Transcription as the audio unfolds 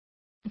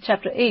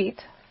chapter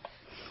 8,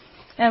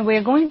 and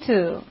we're going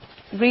to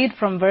read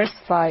from verse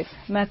 5.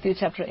 Matthew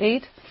chapter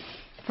 8,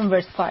 from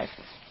verse 5.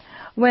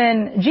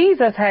 When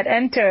Jesus had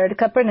entered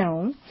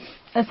Capernaum,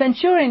 a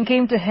centurion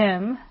came to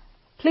him,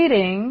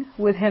 pleading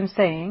with him,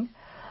 saying,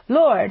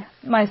 Lord,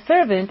 my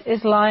servant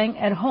is lying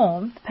at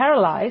home,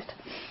 paralyzed,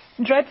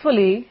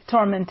 dreadfully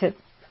tormented.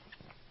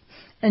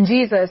 And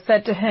Jesus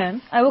said to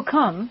him, I will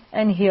come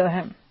and heal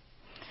him.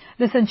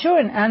 The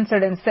centurion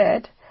answered and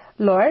said,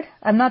 Lord,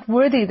 I'm not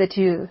worthy that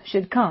you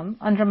should come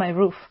under my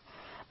roof,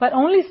 but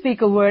only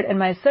speak a word and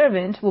my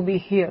servant will be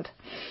healed.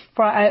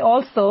 For I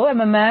also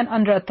am a man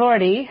under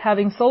authority,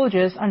 having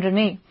soldiers under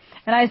me.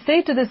 And I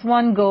say to this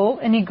one, go,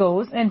 and he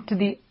goes, and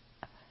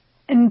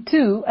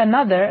to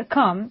another,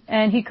 come,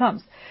 and he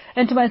comes.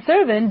 And to my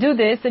servant, do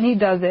this, and he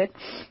does it.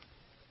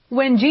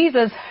 When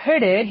Jesus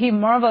heard it, he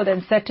marveled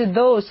and said to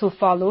those who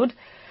followed,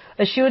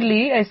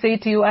 Assuredly, I say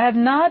to you, I have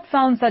not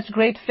found such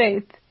great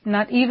faith,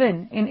 not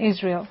even in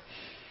Israel.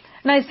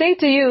 And I say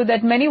to you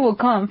that many will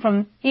come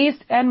from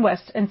east and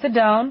west and sit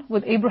down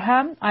with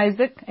Abraham,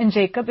 Isaac, and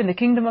Jacob in the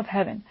kingdom of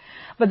heaven.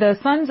 But the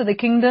sons of the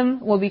kingdom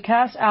will be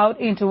cast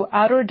out into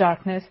outer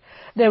darkness.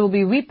 There will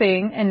be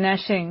weeping and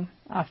gnashing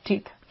of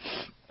teeth.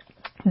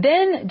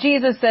 Then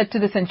Jesus said to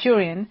the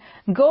centurion,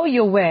 Go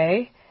your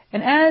way,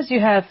 and as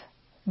you have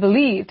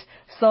believed,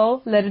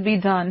 so let it be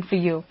done for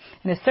you.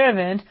 And his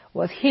servant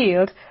was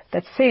healed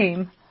that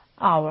same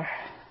hour.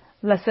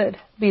 Blessed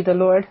be the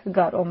Lord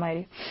God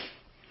Almighty.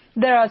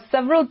 There are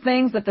several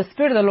things that the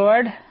Spirit of the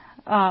Lord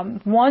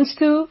wants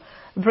to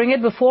bring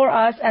it before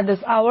us at this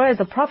hour as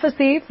a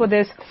prophecy for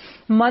this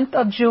month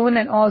of June,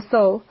 and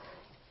also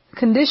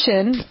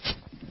condition.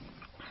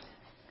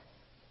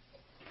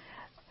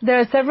 There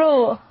are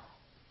several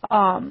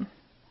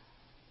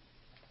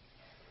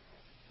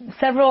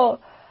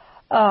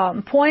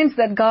points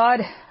that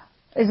God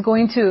is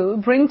going to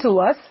bring to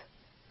us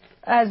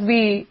as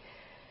we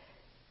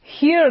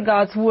hear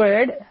God's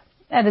word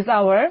at this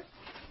hour.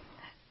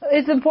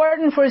 It's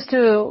important for us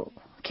to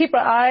keep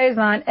our eyes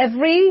on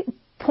every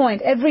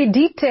point, every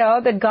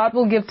detail that God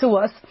will give to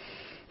us,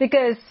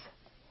 because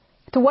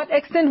to what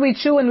extent we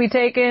chew and we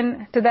take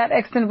in, to that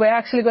extent we're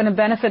actually going to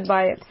benefit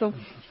by it. So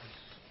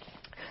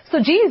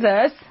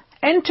Jesus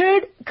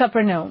entered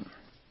Capernaum.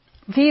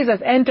 Jesus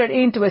entered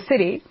into a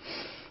city.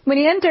 When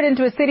he entered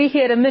into a city, he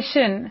had a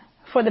mission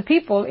for the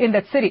people in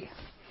that city.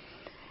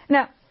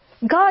 Now,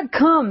 God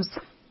comes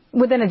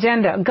with an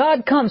agenda.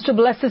 God comes to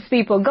bless his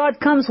people. God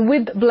comes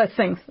with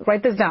blessings.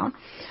 Write this down.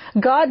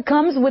 God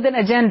comes with an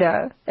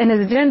agenda, and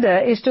his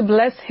agenda is to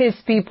bless his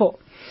people.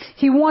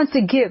 He wants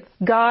to give.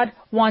 God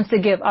wants to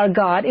give. Our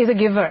God is a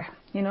giver.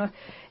 You know,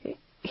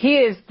 he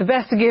is the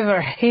best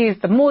giver. He is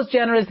the most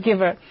generous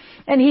giver.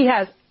 And he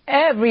has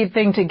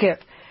everything to give.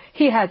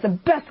 He has the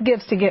best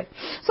gifts to give.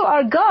 So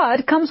our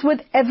God comes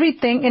with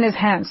everything in his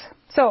hands.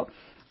 So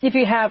if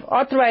you have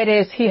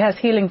arthritis, he has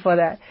healing for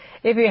that.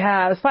 If you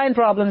have spine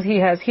problems, he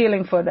has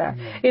healing for that.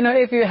 Mm-hmm. You know,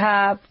 if you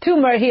have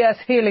tumor, he has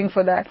healing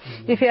for that.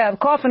 Mm-hmm. If you have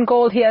cough and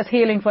cold, he has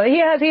healing for that.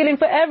 He has healing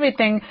for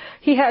everything.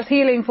 He has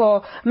healing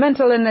for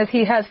mental illness.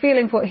 He has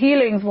healing for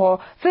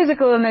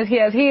physical illness. He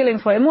has healing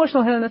for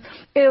emotional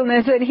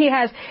illness. And he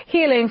has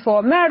healing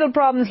for marital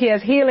problems. He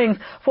has healing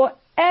for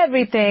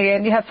everything.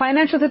 And you have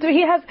financial situation.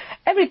 He has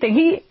everything.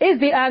 He is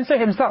the answer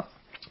himself.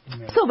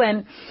 Amen. So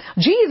when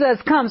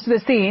Jesus comes to the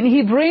scene,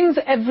 he brings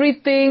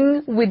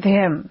everything with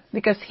him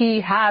because he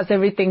has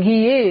everything.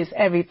 He is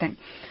everything.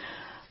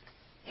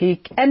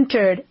 He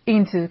entered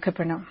into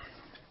Capernaum.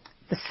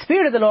 The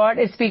Spirit of the Lord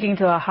is speaking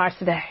to our hearts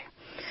today.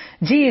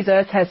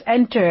 Jesus has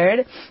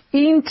entered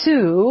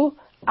into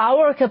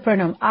our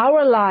Capernaum,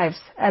 our lives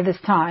at this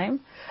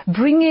time,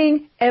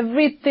 bringing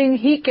everything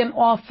he can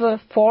offer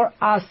for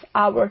us,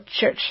 our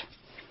church.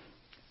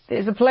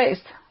 There's a place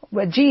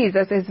where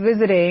Jesus is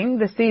visiting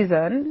this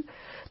season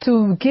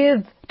to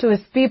give to his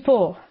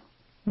people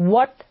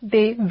what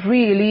they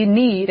really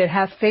need and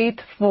have faith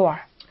for.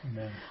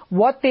 Amen.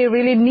 What they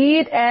really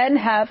need and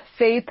have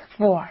faith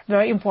for.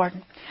 Very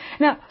important.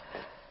 Now,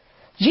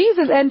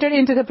 Jesus entered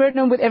into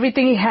Capernaum with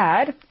everything he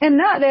had, and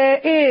now there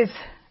is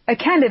a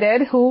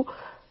candidate who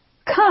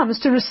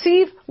comes to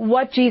receive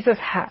what Jesus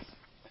had.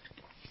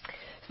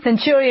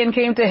 Centurion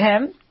came to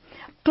him,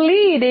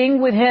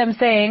 pleading with him,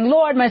 saying,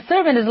 Lord, my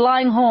servant is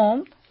lying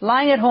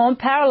at home,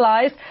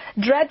 paralyzed,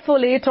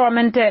 dreadfully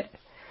tormented.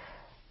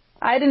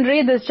 I didn't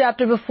read this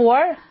chapter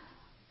before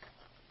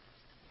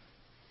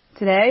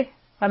today.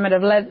 I might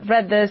have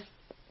read this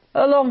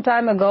a long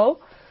time ago.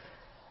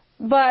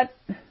 But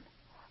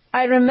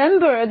I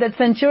remember that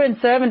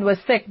Centurion's servant was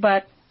sick,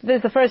 but this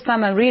is the first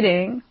time I'm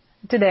reading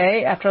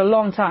today after a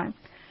long time.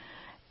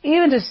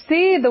 Even to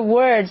see the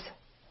words,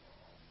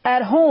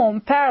 at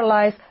home,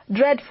 paralyzed,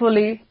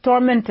 dreadfully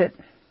tormented.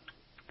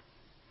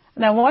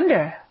 And I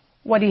wonder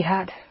what he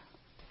had.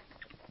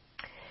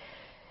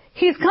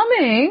 He's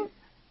coming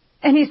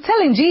and he's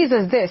telling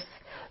Jesus this,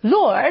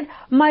 Lord,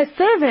 my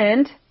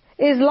servant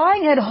is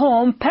lying at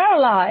home,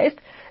 paralyzed,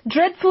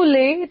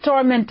 dreadfully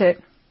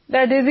tormented.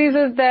 There are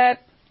diseases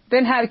that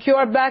didn't have a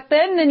cure back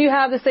then, and you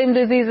have the same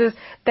diseases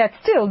that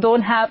still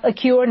don't have a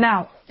cure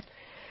now.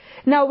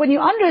 Now, when you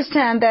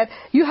understand that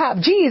you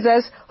have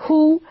Jesus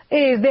who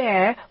is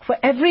there for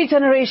every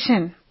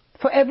generation,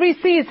 for every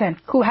season,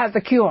 who has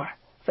a cure,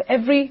 for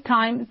every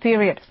time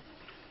period.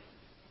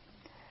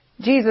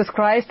 Jesus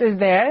Christ is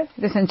there,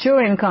 the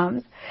centurion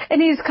comes,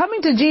 and he's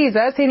coming to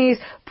Jesus, and he's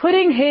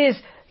putting his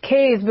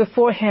case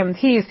before him.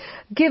 He's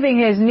giving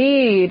his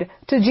need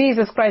to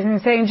Jesus Christ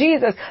and saying,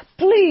 Jesus,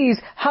 please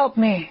help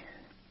me.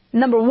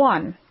 Number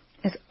one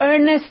is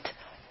earnest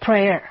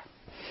prayer.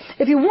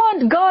 If you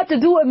want God to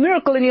do a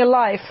miracle in your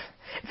life,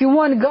 if you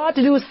want God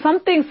to do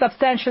something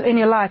substantial in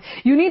your life,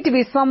 you need to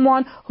be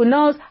someone who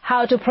knows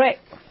how to pray.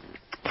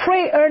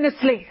 Pray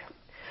earnestly.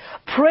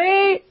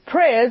 Pray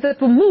prayers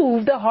that will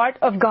move the heart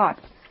of God.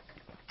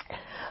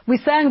 We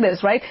sang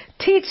this, right?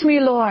 Teach me,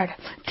 Lord.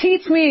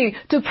 Teach me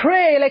to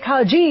pray like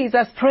how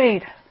Jesus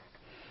prayed.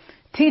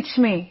 Teach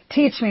me,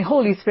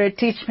 Holy Spirit,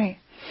 teach me.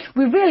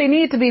 We really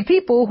need to be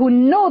people who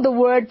know the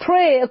Word,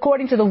 pray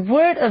according to the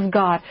Word of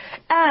God,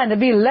 and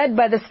be led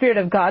by the Spirit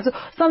of God. So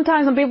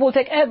sometimes some people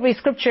take every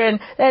scripture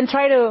and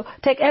try to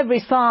take every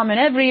psalm and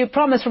every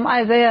promise from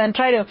Isaiah and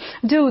try to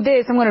do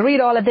this. I'm going to read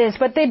all of this,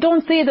 but they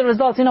don't see the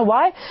results. You know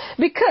why?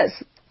 Because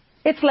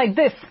it's like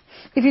this.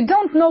 If you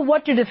don't know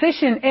what you're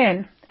deficient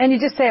in, and you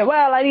just say,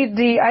 well, I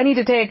need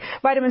to take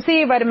vitamin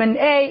C, vitamin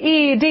A,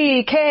 E,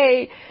 D,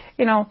 K,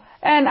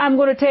 and I'm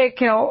going to take,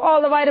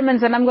 all the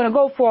vitamins, and I'm going to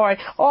go for it,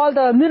 all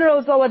the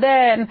minerals over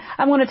there, and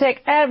I'm going to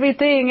take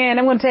everything, and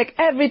I'm going to take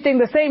everything,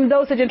 the same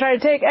dosage, and try to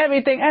take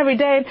everything every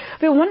day. And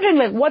we're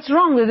wondering, what's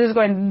wrong with this?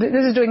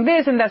 This is doing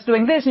this, and that's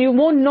doing this, and you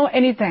won't know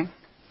anything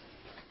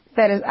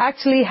that is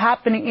actually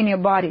happening in your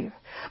body.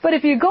 But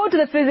if you go to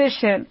the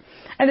physician,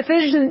 and the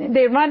physician,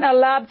 they run a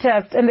lab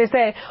test, and they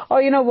say, oh,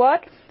 you know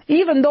what?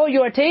 Even though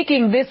you are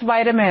taking this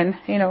vitamin,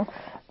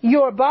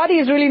 your body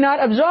is really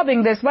not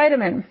absorbing this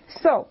vitamin.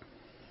 So,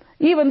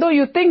 even though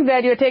you think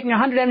that you're taking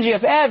 100 mg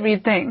of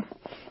everything,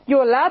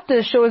 your lab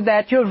test shows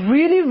that you're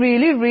really,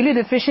 really, really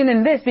deficient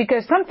in this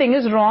because something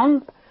is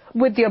wrong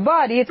with your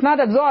body. It's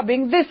not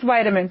absorbing this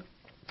vitamin.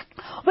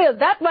 Well,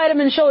 that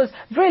vitamin shows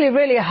really,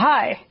 really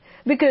high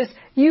because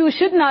you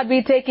should not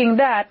be taking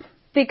that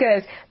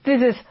because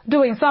this is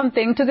doing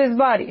something to this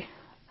body.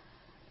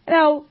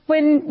 Now,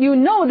 when you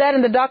know that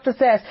and the doctor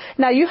says,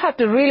 now you have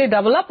to really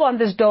double up on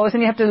this dose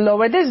and you have to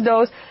lower this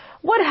dose,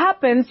 what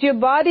happens? Your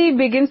body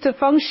begins to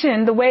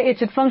function the way it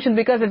should function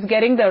because it's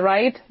getting the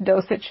right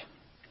dosage.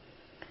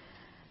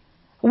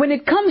 When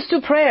it comes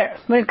to prayer,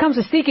 when it comes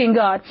to seeking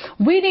God,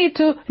 we need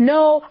to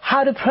know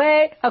how to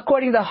pray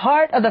according to the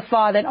heart of the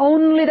Father, and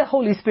only the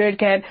Holy Spirit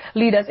can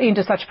lead us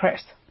into such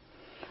prayers.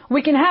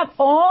 We can have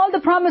all the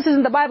promises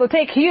in the Bible,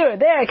 take here,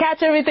 there,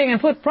 catch everything, and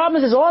put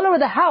promises all over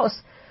the house,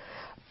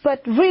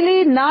 but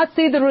really not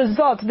see the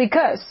results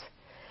because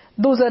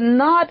those are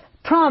not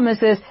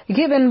promises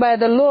given by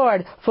the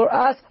Lord for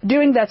us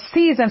during that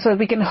season so that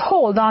we can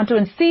hold on to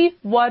and see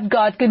what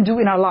God can do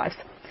in our lives.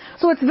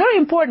 So it's very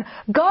important.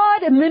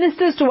 God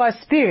ministers to our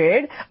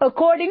spirit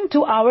according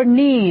to our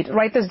need.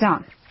 Write this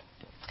down.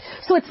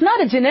 So it's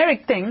not a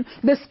generic thing.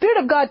 The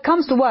Spirit of God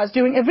comes to us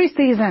during every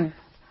season,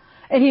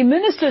 and He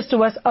ministers to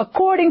us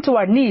according to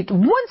our need.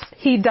 Once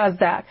He does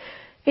that,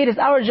 it is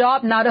our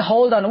job now to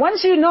hold on.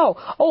 Once you know,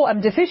 oh,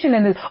 I'm deficient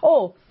in this.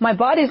 Oh, my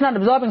body is not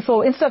absorbing,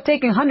 so instead of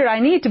taking 100,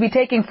 I need to be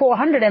taking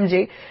 400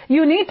 mg.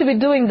 You need to be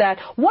doing that.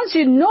 Once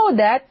you know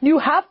that, you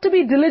have to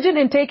be diligent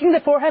in taking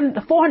the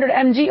 400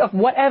 mg of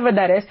whatever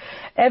that is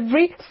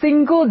every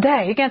single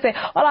day. You can't say,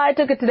 well, I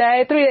took it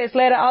today, 3 days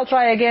later, I'll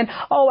try again.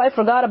 Oh, I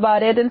forgot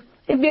about it. And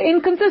if you're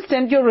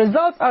inconsistent, your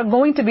results are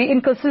going to be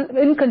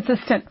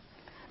inconsistent.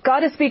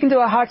 God is speaking to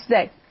our hearts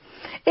today.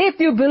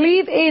 If you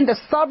believe in the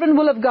sovereign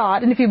will of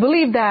God, and if you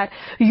believe that,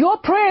 your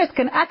prayers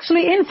can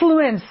actually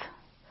influence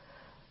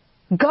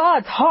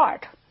God's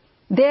heart,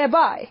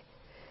 thereby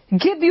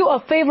give you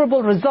a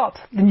favorable result,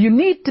 then you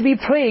need to be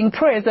praying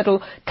prayers that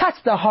will touch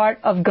the heart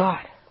of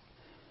God.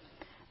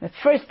 The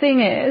first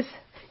thing is,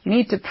 you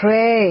need to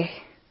pray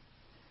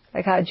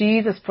like how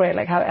Jesus prayed,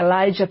 like how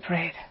Elijah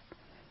prayed.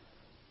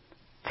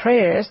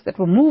 Prayers that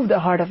will move the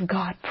heart of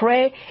God.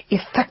 Pray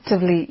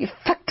effectively,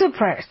 effective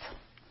prayers.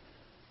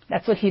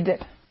 That's what he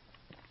did.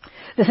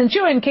 The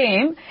centurion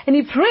came and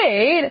he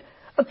prayed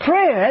a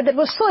prayer that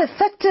was so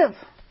effective.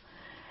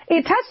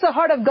 It touched the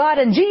heart of God,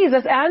 and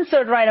Jesus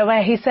answered right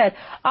away. He said,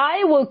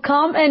 I will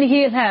come and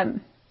heal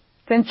him.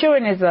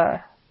 Centurion is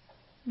a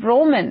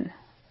Roman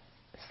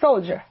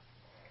soldier,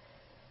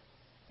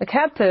 a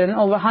captain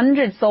over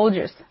 100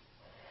 soldiers.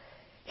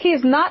 He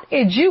is not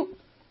a Jew.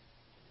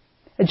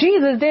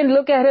 Jesus didn't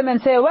look at him and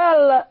say,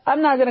 well,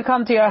 I'm not going to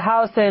come to your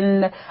house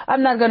and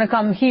I'm not going to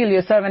come heal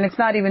your servant. It's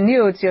not even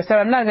you, it's your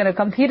servant. I'm not going to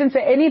come. He didn't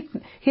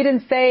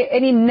say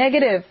any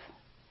negative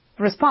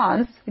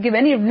response, give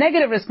any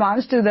negative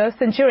response to the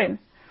centurion.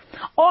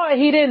 Or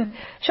he didn't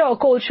show a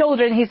cold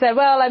shoulder and he said,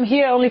 well, I'm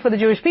here only for the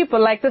Jewish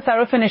people, like the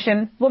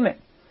Syrophoenician woman.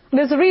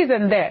 There's a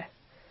reason there.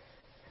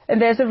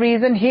 And there's a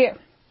reason here.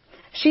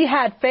 She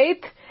had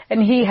faith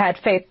and he had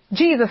faith.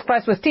 Jesus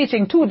Christ was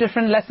teaching two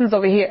different lessons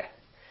over here.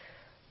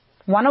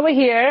 One over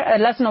here, a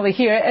lesson over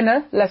here, and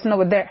a lesson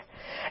over there.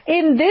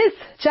 In this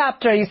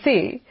chapter, you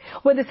see,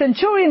 when the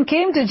centurion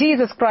came to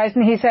Jesus Christ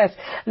and he says,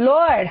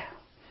 Lord,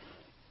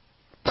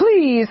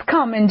 please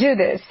come and do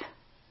this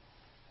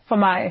for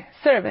my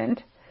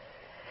servant,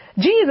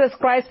 Jesus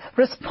Christ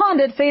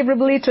responded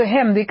favorably to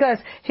him because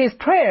his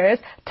prayers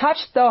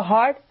touched the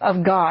heart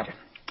of God.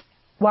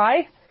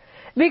 Why?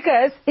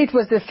 Because it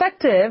was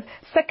effective.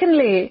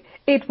 Secondly,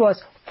 it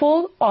was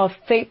full of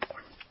faith.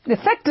 The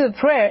effective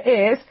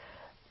prayer is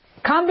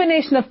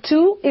combination of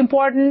two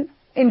important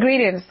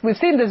ingredients. We've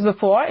seen this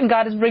before, and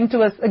God is bringing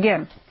to us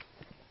again.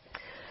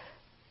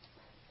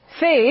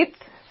 Faith,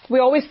 we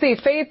always say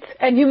faith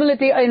and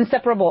humility are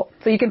inseparable.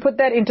 So you can put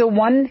that into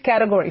one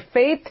category,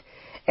 faith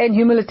and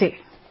humility.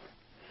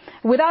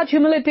 Without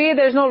humility,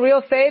 there's no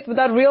real faith.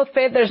 Without real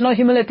faith, there's no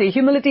humility.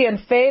 Humility and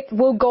faith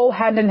will go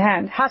hand in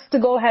hand, has to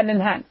go hand in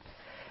hand.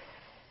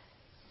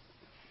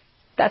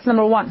 That's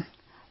number one.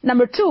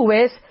 Number two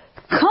is,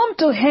 come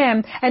to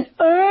him and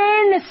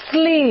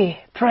earnestly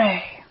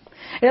pray.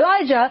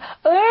 Elijah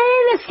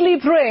earnestly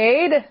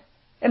prayed,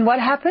 and what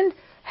happened?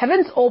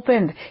 Heavens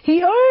opened.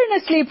 He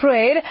earnestly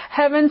prayed,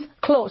 heavens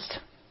closed.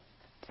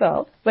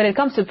 So, when it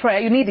comes to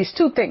prayer, you need these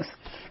two things.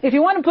 If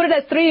you want to put it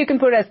as three, you can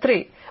put it as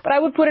three. But I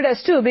would put it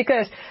as two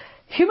because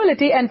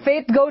humility and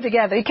faith go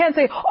together. You can't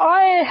say,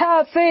 I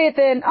have faith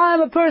and I'm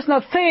a person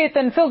of faith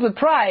and filled with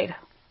pride.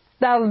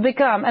 That will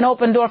become an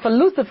open door for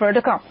Lucifer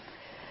to come.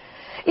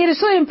 It is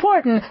so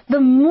important. The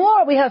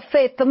more we have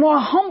faith, the more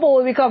humble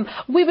we become.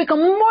 We become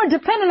more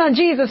dependent on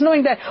Jesus,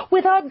 knowing that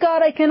without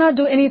God I cannot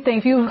do anything.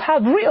 If you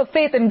have real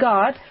faith in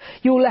God,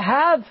 you will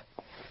have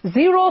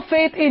zero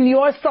faith in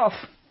yourself.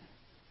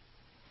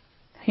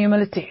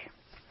 Humility.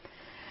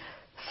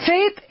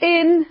 Faith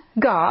in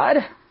God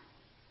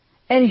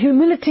and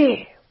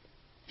humility.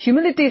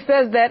 Humility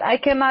says that I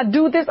cannot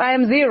do this, I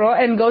am zero,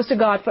 and goes to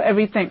God for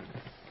everything.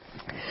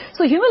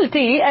 So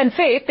humility and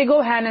faith, they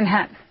go hand in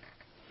hand.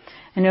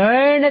 An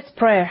earnest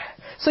prayer.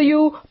 So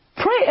you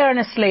pray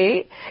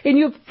earnestly, and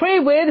you pray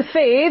with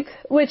faith,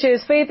 which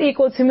is faith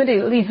equals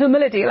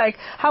humility, like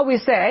how we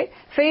say,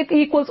 faith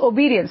equals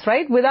obedience,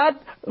 right? Without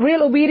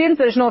real obedience,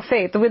 there's no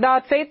faith.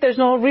 Without faith, there's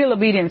no real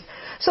obedience.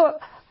 So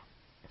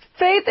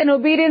faith and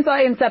obedience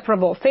are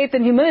inseparable. Faith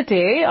and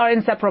humility are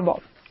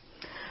inseparable.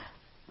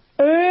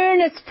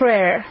 Earnest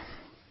prayer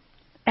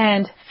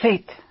and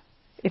faith.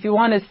 If you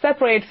want to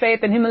separate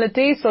faith and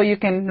humility so you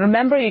can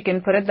remember, you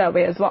can put it that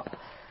way as well.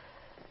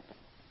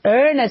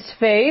 Earnest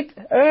faith,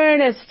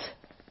 earnest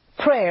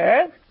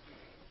prayer,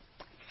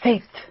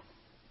 faith,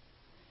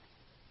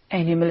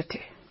 and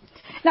humility.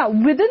 Now,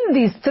 within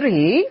these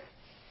three,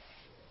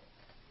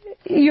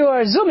 you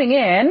are zooming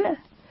in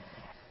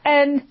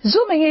and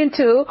zooming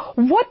into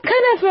what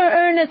kind of an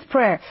earnest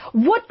prayer,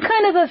 what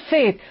kind of a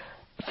faith.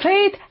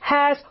 Faith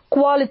has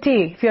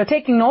quality. If you're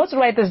taking notes,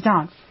 write this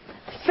down.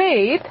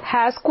 Faith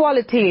has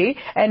quality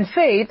and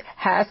faith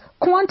has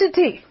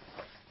quantity.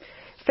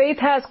 Faith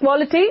has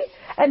quality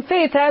and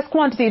faith has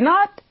quantity.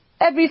 Not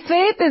every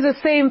faith is the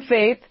same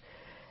faith.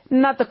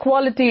 Not the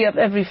quality of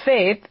every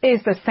faith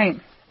is the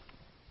same.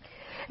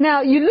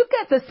 Now, you look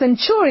at the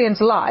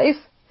centurion's life.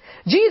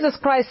 Jesus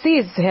Christ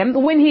sees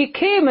him. When he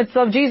came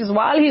itself, Jesus,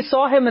 while he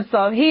saw him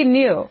itself, he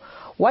knew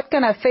what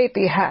kind of faith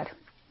he had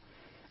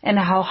and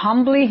how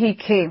humbly he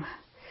came.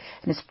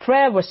 And his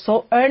prayer was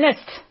so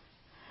earnest.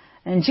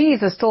 And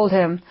Jesus told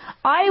him,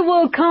 I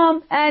will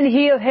come and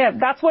heal him.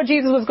 That's what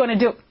Jesus was going to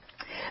do.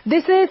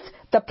 This is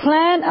the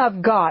plan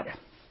of God.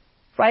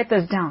 Write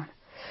this down.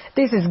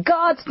 This is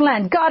God's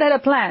plan. God had a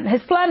plan.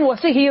 His plan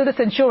was to heal the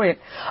centurion.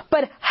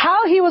 But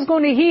how he was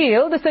going to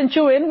heal the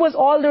centurion was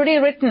already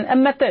written, a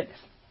method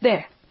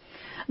there,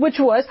 which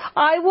was,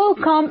 I will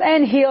come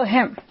and heal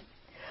him.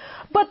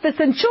 But the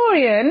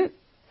centurion,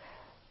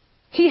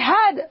 he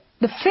had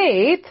the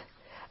faith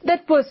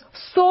that was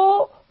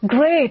so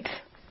great.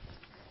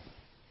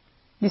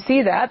 You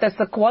see that? That's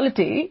the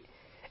quality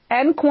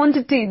and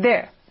quantity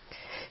there.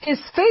 His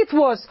faith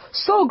was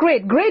so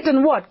great. Great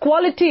in what?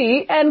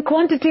 Quality and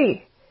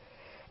quantity.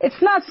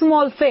 It's not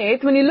small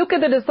faith. When you look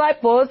at the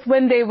disciples,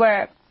 when they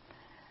were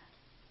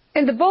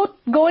in the boat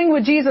going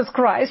with Jesus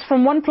Christ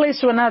from one place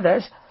to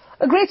another,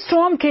 a great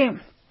storm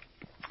came.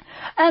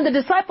 And the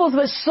disciples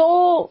were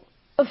so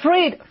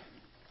afraid.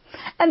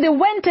 And they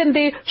went and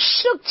they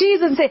shook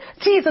Jesus and said,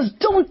 Jesus,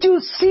 don't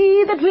you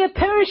see that we are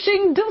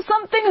perishing? Do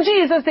something,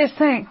 Jesus, they're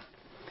saying.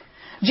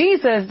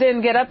 Jesus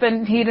didn't get up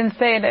and he didn't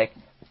say like,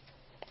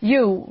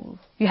 you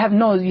have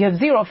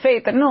zero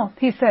faith. No,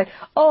 he said,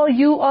 oh,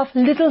 you of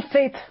little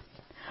faith.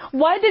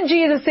 Why did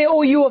Jesus say,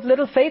 oh, you of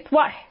little faith?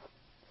 Why?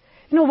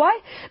 You know why?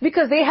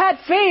 Because they had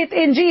faith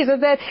in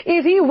Jesus that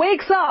if he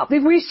wakes up,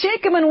 if we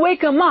shake him and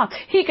wake him up,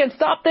 he can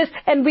stop this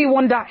and we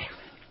won't die.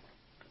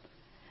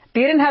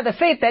 They didn't have the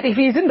faith that if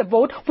he's in the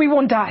boat, we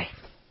won't die.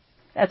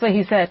 That's why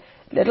he said,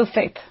 little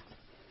faith.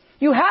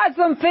 You had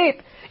some faith.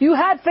 You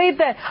had faith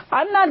that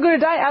I'm not going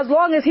to die as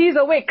long as he's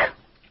awake.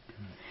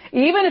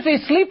 Even if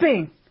he's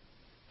sleeping,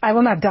 I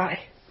will not die.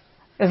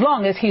 As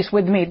long as he's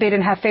with me. They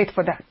didn't have faith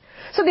for that.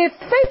 So their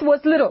faith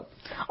was little.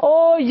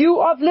 Oh,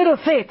 you of little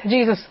faith,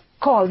 Jesus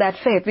call that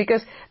faith?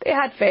 Because they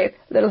had faith,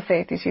 little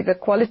faith, you see, the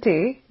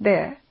quality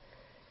there.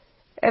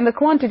 And the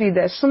quantity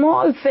there,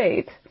 small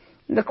faith.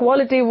 The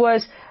quality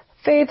was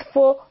faith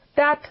for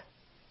that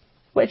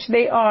which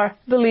they are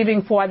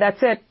believing for.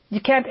 That's it.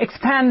 You can't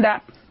expand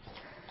that.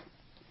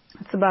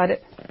 That's about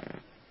it.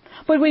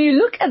 But when you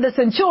look at the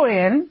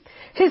centurion,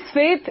 his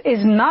faith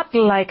is not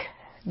like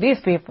these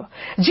people.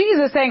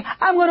 Jesus saying,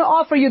 I'm going to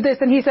offer you this.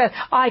 And he says,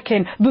 I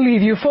can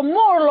believe you for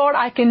more, Lord.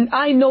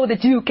 I know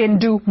that you can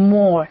do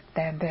more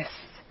than this.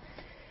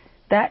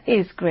 That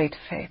is great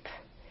faith.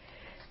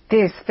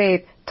 This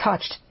faith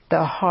touched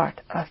the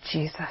heart of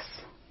Jesus.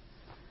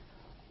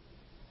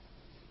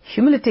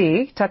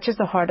 Humility touches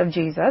the heart of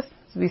Jesus.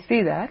 We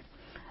see that.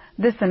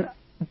 Listen,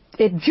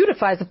 it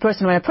beautifies a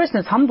person. When a person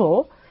is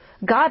humble,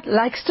 God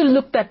likes to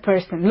look at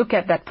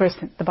that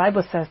person. The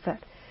Bible says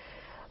that.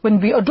 When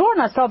we adorn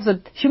ourselves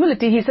with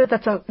humility, he says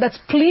that's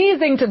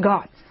pleasing to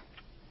God.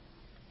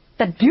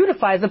 That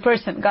beautifies a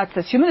person. God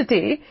says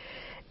humility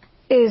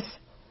is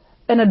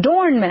an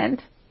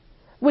adornment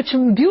which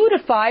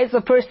beautifies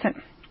a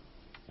person.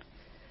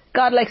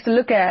 God likes to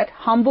look at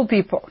humble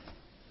people.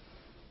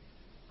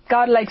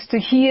 God likes to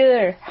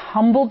hear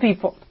humble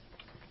people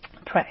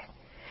pray.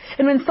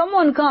 And when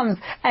someone comes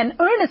and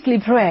earnestly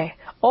pray,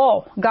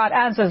 God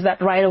answers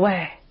that right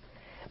away.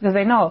 Because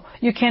they know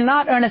you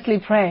cannot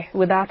earnestly pray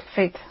without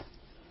faith.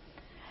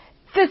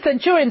 This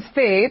centurion's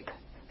faith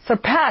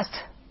surpassed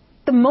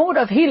the mode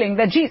of healing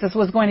that Jesus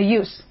was going to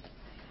use.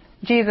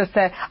 Jesus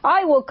said,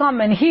 I will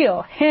come and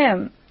heal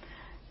him.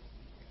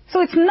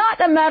 So it's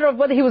not a matter of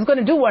whether he was going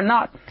to do or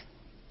not.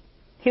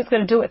 He's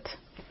going to do it.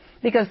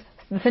 Because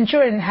the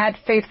centurion had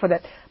faith for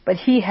that. But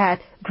he had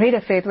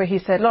greater faith where he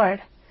said,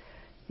 Lord,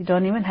 you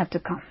don't even have to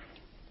come.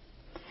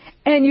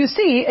 And you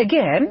see,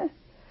 again,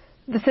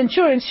 the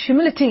centurion's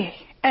humility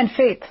and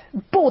faith,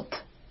 both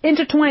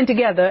intertwined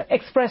together,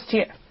 expressed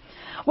here.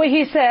 Where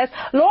he says,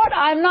 Lord,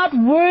 I'm not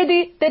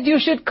worthy that you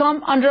should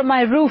come under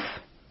my roof.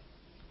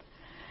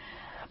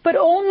 But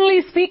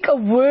only speak a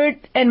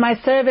word and my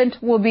servant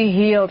will be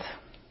healed.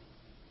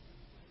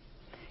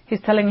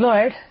 He's telling,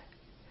 Lord,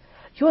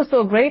 you are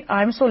so great,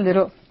 I'm so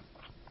little.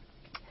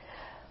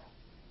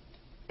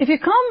 If you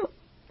come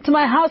to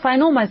my house, I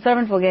know my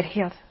servant will get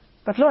healed.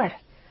 But Lord,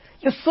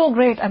 you're so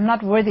great, I'm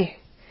not worthy.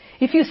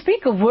 If you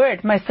speak a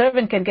word, my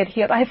servant can get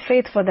healed. I have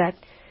faith for that.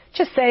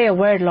 Just say a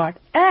word, Lord.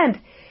 And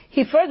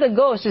he further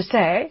goes to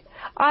say,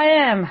 I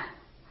am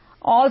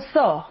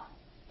also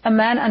a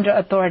man under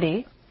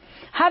authority,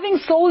 having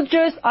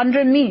soldiers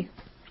under me.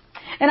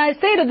 And I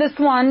say to this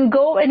one,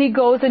 go, and he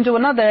goes, and to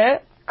another,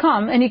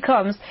 come, and he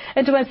comes,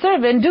 and to my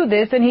servant, do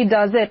this, and he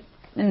does it.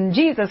 And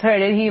Jesus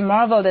heard it. He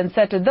marveled and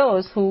said to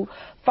those who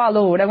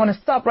followed. I want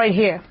to stop right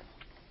here.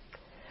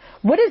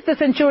 What is the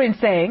centurion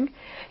saying?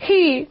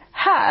 He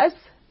has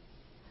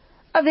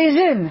a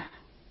vision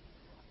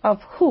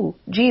of who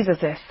Jesus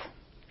is.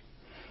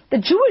 The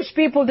Jewish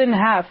people didn't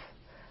have.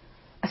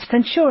 A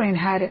centurion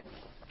had it.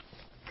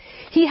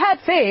 He had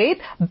faith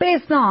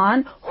based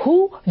on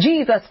who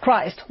Jesus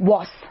Christ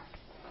was.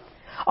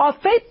 Our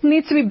faith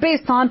needs to be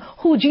based on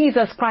who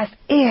Jesus Christ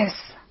is.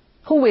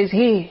 Who is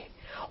he?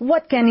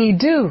 What can he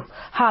do?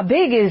 How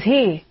big is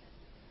he?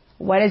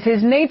 What is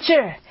his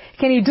nature?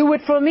 Can he do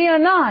it for me or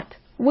not?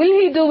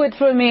 Will he do it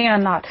for me or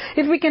not?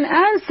 If we can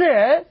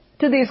answer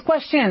to these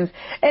questions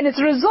and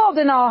it's resolved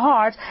in our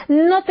hearts,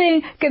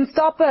 nothing can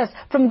stop us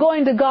from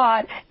going to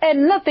God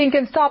and nothing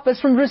can stop us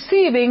from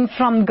receiving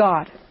from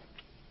God.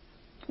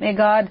 May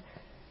God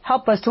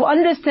help us to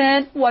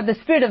understand what the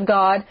Spirit of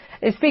God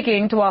is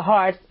speaking to our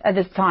hearts at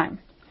this time.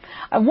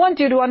 I want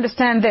you to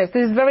understand this.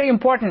 This is very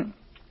important.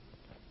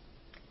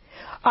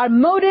 Our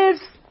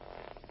motives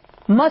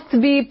must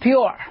be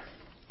pure.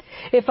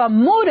 If our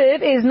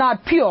motive is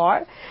not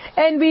pure,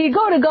 and we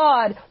go to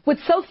God with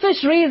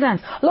selfish reasons,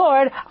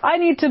 Lord, I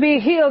need to be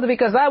healed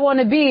because I want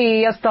to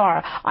be a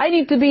star. I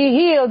need to be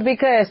healed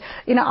because,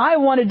 I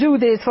want to do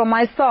this for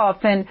myself.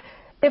 And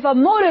if our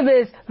motive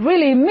is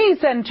really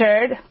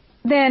me-centered,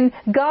 then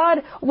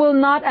God will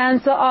not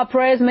answer our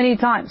prayers many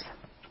times.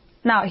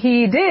 Now,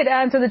 he did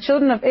answer the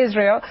children of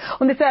Israel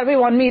when they said, we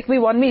want meat, we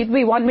want meat,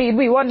 we want meat,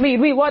 we want meat,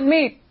 we want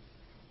meat.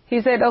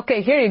 He said,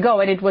 okay, here you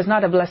go. And it was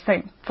not a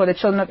blessing for the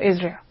children of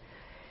Israel.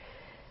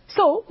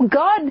 So,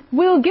 God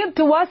will give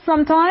to us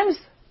sometimes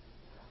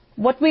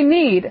what we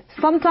need.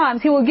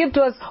 Sometimes he will give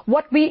to us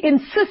what we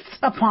insist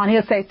upon.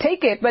 He'll say,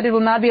 take it, but it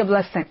will not be a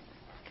blessing.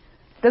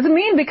 Doesn't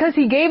mean because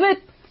he gave it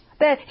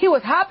that he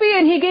was happy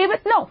and he gave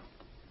it. No.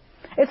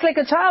 It's like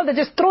a child that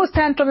just throws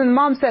tantrum and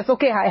mom says,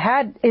 okay, I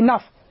had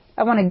enough.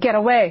 I want to get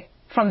away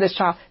from this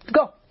child.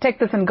 Go, take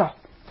this and go.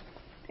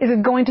 Is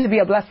it going to be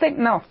a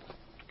blessing? No.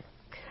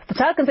 The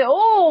child can say,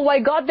 oh, I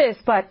got this,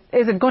 but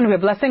is it going to be a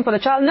blessing for the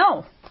child?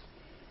 No.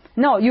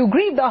 No, you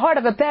grieve the heart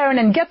of a parent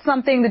and get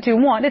something that you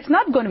want. It's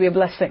not going to be a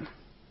blessing.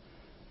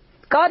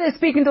 God is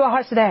speaking to our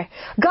hearts today.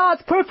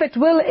 God's perfect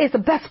will is the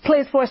best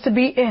place for us to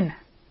be in.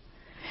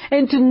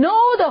 And to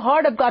know the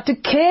heart of God, to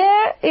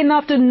care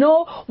enough to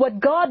know what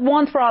God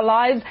wants for our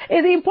lives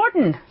is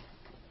important.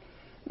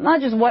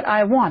 Not just what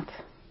I want.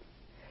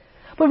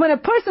 But when a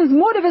person's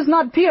motive is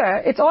not pure,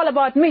 it's all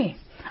about me.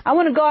 I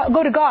want to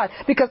go to God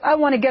because I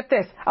want to get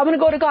this. I want to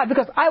go to God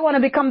because I want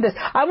to become this.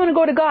 I want to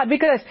go to God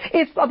because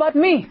it's about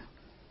me.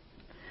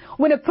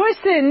 When a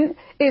person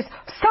is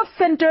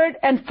self-centered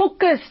and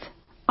focused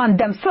on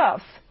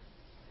themselves,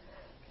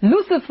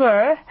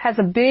 Lucifer has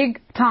a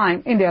big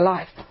time in their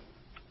life.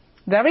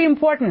 Very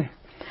important.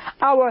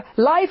 Our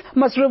life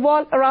must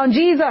revolve around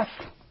Jesus.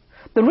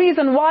 The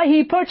reason why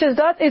He purchased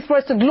us is for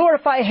us to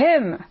glorify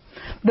Him.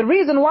 The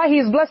reason why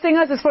He's blessing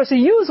us is for us to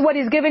use what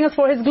He's giving us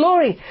for His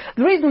glory.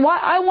 The reason why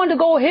I want to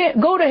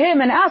go to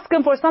Him and ask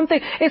Him for something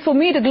is for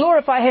me to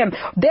glorify Him.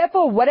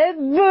 Therefore,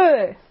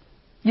 whatever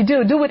you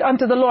do, do it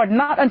unto the Lord,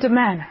 not unto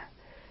man.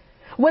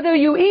 Whether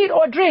you eat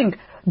or drink,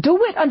 do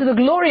it unto the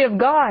glory of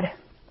God.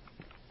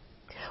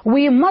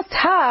 We must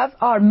have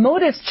our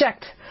motives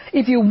checked.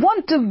 If you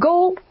want to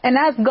go and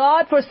ask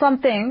God for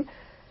something,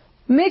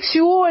 make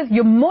sure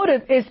your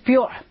motive is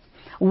pure.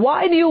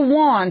 Why do you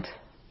want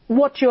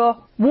what you're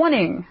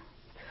wanting?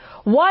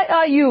 Why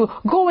are you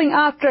going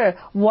after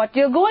what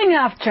you're going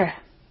after?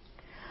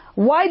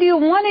 Why do you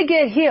want to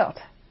get healed?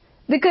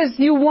 Because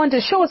you want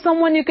to show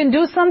someone you can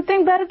do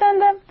something better than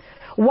them?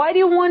 Why do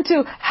you want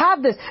to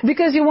have this?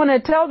 Because you want to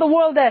tell the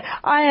world that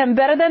I am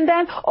better than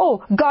them?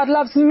 Oh, God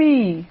loves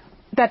me.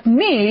 That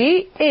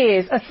me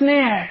is a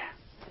snare.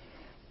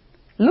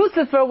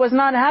 Lucifer was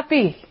not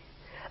happy.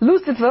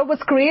 Lucifer was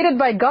created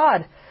by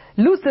God.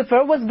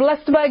 Lucifer was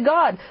blessed by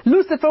God.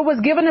 Lucifer was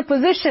given a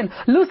position.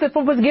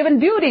 Lucifer was given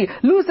beauty.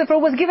 Lucifer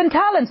was given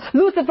talents.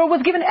 Lucifer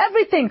was given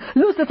everything.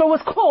 Lucifer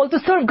was called to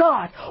serve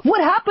God.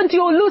 What happened to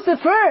you,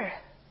 Lucifer?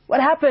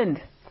 What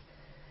happened?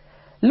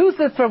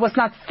 Lucifer was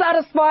not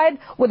satisfied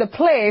with the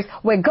place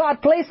where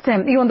God placed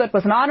him, even though it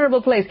was an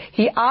honorable place.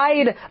 He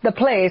eyed the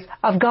place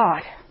of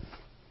God.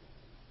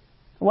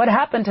 What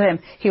happened to him?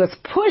 He was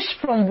pushed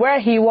from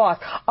where he was,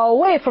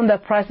 away from the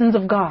presence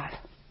of God,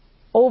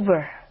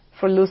 over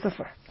for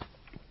Lucifer.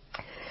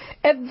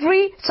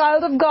 Every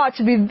child of God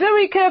should be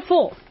very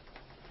careful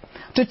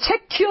to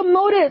check your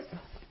motive.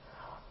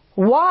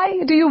 Why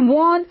do you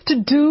want to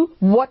do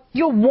what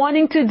you're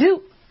wanting to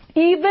do?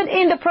 Even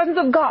in the presence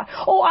of God.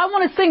 Oh, I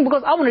want to sing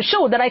because I want to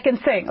show that I can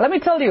sing. Let me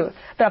tell you,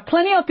 there are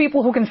plenty of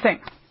people who can sing.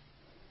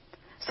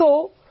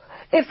 So,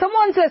 if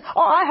someone says,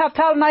 oh, I have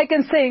talent, I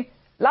can sing,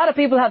 a lot of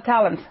people have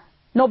talents.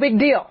 No big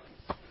deal.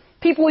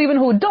 People even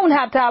who don't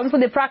have talents,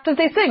 when they practice,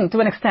 they sing to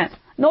an extent.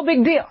 No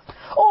big deal.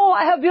 Oh,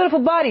 I have a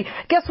beautiful body.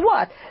 Guess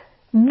what?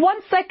 1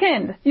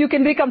 second, you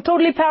can become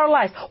totally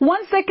paralyzed. 1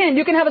 second,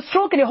 you can have a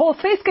stroke and your whole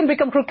face can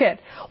become crooked.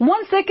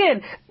 1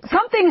 second,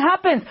 something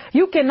happens.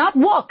 You cannot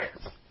walk.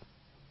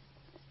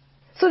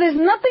 So there's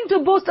nothing to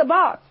boast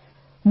about.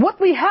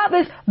 What we have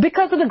is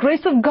because of the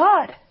grace of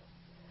God.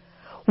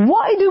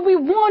 Why do we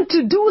want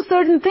to do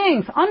certain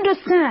things?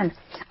 Understand,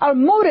 our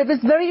motive is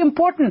very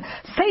important.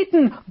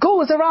 Satan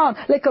goes around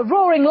like a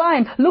roaring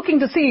lion looking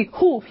to see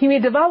who he may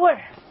devour.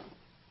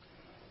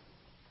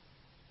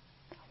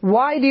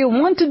 Why do you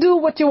want to do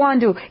what you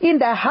want to do? In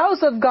the house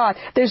of God,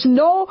 there's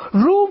no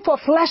room for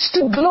flesh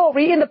to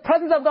glory in the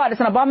presence of God.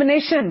 It's an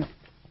abomination.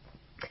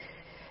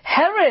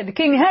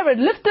 King Herod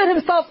lifted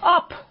himself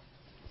up.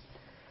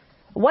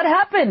 What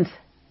happened?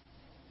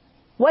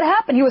 What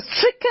happened? He was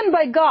stricken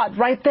by God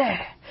right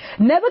there.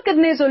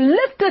 Nebuchadnezzar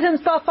lifted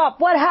himself up.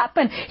 What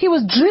happened? He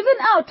was driven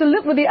out to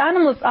live with the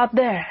animals out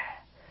there.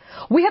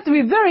 We have to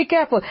be very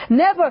careful.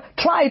 Never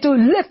try to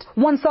lift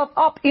oneself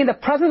up in the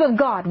presence of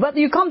God, whether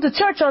you come to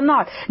church or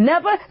not.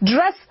 Never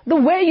dress the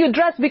way you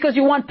dress because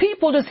you want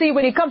people to see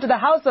when you come to the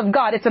house of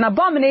God. It's an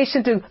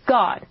abomination to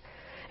God.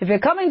 If you're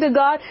coming to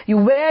God, you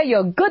wear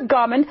your good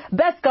garment,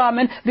 best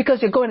garment,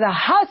 because you're going to the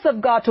house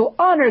of God to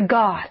honor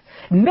God.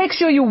 Make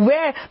sure you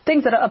wear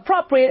things that are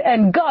appropriate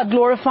and God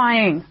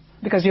glorifying,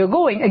 because you're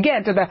going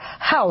again to the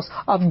house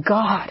of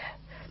God.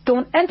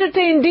 Don't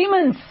entertain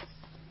demons.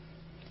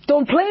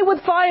 Don't play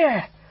with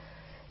fire.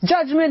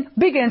 Judgment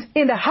begins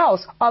in the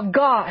house of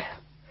God.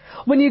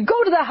 When you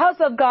go to the house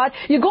of God,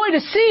 you're going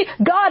to see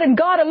God and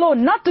God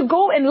alone, not to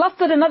go and lust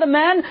at another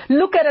man,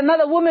 look at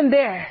another woman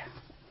there.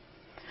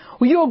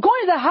 You're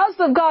going to the house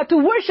of God to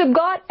worship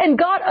God and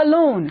God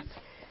alone.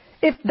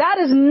 If that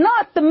is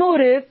not the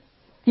motive,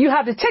 you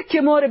have to check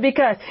your motive,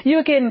 because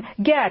you can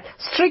get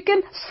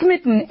stricken,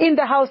 smitten in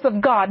the house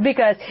of God,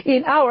 because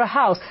in our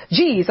house,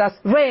 Jesus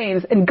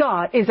reigns and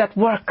God is at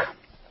work.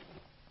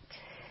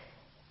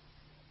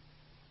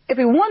 If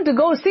you want to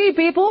go see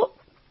people,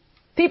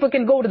 people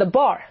can go to the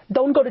bar.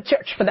 Don't go to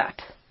church for that.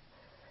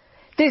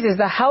 This is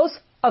the house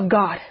of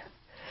God.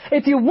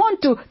 If you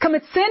want to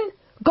commit sin,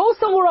 go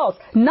somewhere else,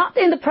 not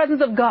in the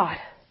presence of God.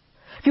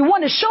 If you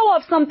want to show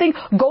off something,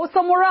 go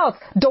somewhere else.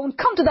 Don't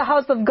come to the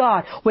house of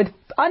God with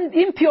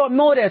impure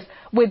motives,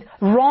 with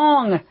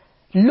wrong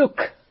look.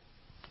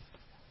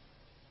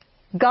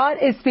 God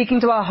is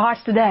speaking to our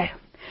hearts today.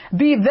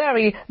 Be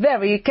very,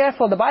 very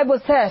careful. The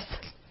Bible says,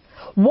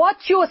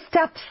 watch your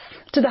steps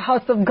to the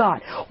house of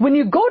God. When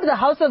you go to the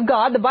house of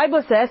God, the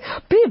Bible says,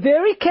 be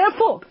very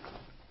careful.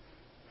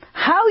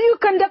 How you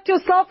conduct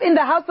yourself in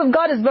the house of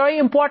God is very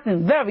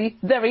important. Very,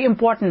 very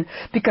important.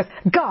 Because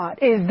God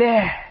is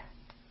there.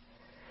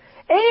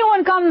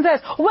 anyone comes and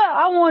says, well,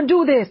 I want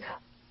to do this,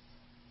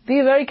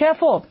 be very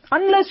careful.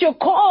 Unless you're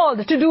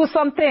called to do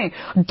something,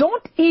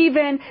 don't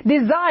even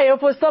desire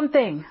for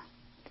something.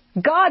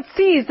 God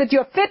sees that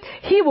you're fit,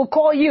 He will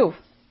call you.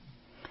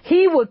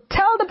 He will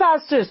tell the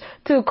pastors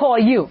to call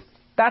you.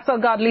 That's how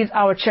God leads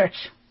our church.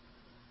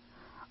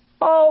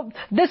 Oh,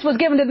 this was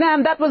given to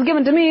them, that was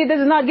given to me, this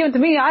is not given to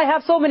me, I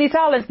have so many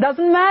talents.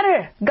 Doesn't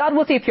matter. God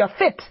will see if you're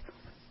fit.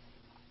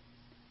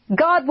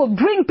 God will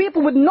bring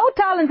people with no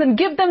talents and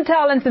give them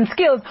talents and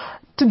skills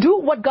to do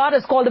what God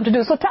has called them to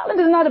do. So talent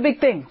is not a big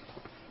thing.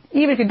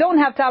 Even if you don't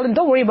have talent,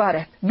 don't worry about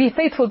it. Be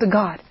faithful to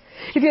God.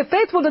 If you're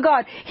faithful to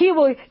God, He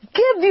will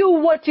give you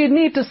what you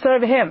need to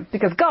serve Him.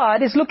 Because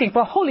God is looking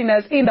for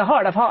holiness in the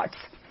heart of hearts.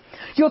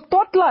 Your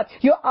thought life,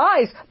 your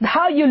eyes,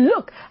 how you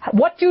look,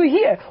 what you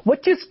hear,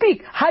 what you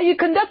speak, how you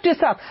conduct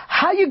yourself,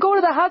 how you go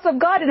to the house of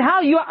God and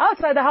how you are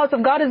outside the house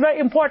of God is very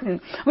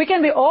important. We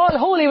can be all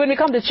holy when we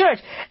come to church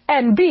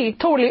and be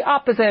totally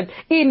opposite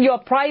in your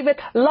private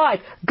life.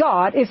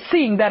 God is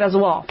seeing that as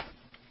well.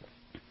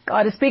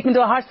 God is speaking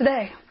to our hearts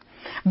today.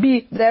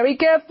 Be very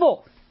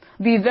careful.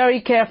 Be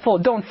very careful.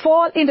 Don't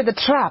fall into the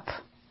trap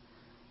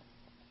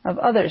of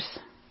others.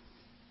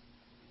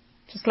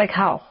 Just like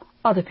how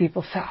other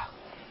people fell.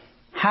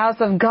 House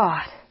of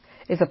God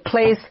is a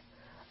place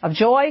of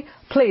joy,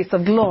 place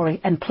of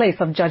glory, and place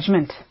of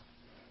judgment.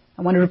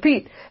 I want to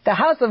repeat. The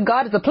house of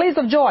God is a place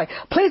of joy,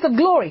 place of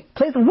glory,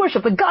 place of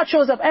worship, but God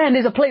shows up and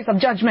is a place of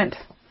judgment.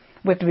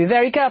 We have to be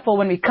very careful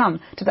when we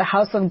come to the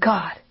house of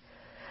God.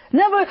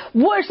 Never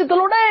worship the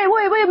Lord. Hey,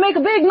 wait, make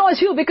a big noise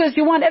here because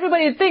you want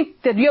everybody to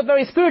think that you're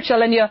very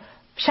spiritual and you're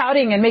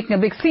shouting and making a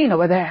big scene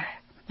over there.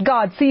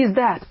 God sees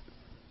that.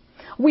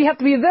 We have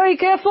to be very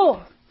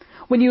careful.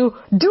 When you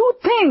do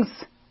things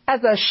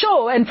as a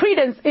show and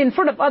pretense in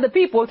front of other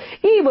people,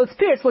 evil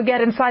spirits will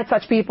get inside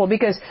such people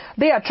because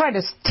they are trying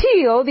to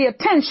steal the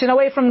attention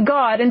away from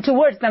God and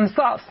towards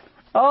themselves.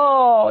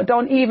 Oh,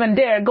 don't even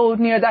dare go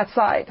near that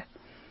side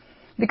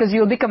because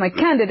you'll become a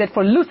candidate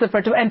for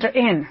Lucifer to enter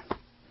in.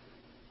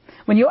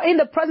 When you're in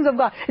the presence of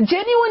God,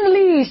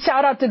 genuinely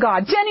shout out to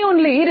God.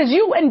 Genuinely, it is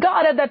you and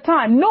God at that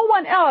time. No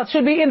one else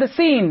should be in the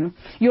scene.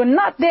 You're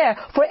not there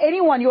for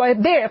anyone. You are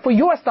there for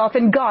yourself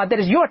and God. That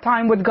is your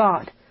time with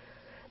God.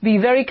 Be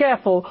very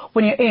careful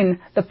when you're in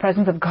the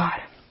presence of God.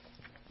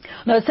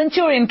 Now, the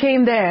centurion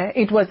came there.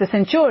 It was the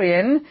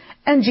centurion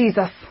and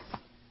Jesus.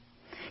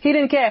 He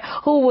didn't care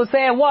who will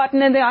say what,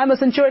 and then I'm a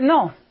centurion.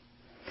 No.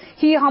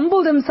 He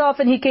humbled himself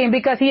and he came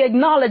because he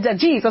acknowledged that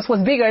Jesus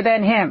was bigger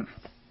than him.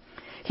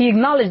 He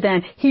acknowledged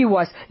that he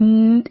was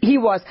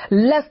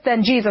less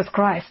than Jesus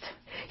Christ.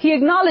 He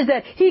acknowledged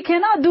that he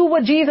cannot do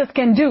what Jesus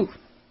can do.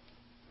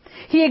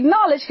 He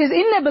acknowledged his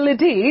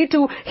inability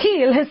to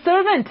heal his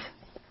servant.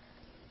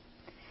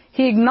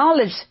 He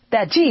acknowledged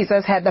that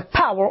Jesus had the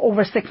power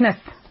over sickness.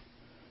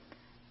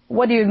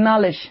 What do you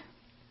acknowledge?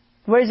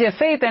 Where's your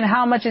faith and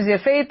how much is your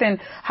faith and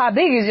how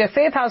big is your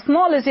faith? How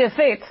small is your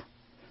faith?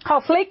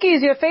 How flaky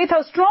is your faith?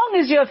 How strong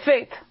is your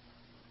faith?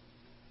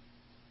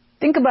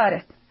 Think about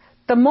it.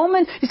 The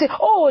moment you say,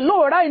 oh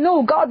Lord, I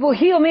know God will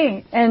heal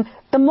me. And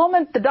the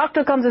moment the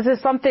doctor comes and says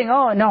something,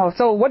 oh no,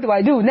 so what do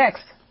I do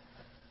next?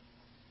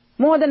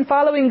 More than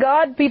following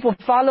God, people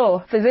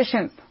follow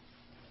physicians.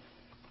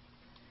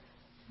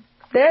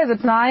 There is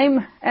a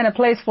time and a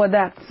place for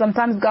that.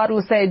 Sometimes God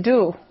will say,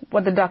 do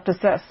what the doctor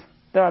says.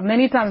 There are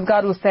many times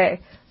God will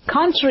say,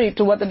 contrary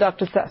to what the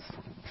doctor says.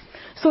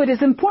 So it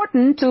is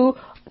important to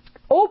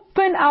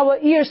open our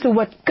ears to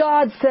what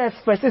God says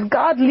first. Is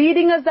God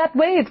leading us that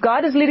way? If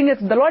God is leading us,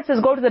 the Lord says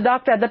go to the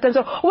doctor at that time.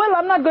 So, well,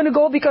 I'm not going to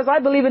go because I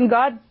believe in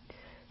God.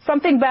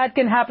 Something bad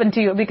can happen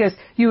to you because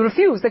you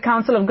refuse the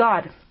counsel of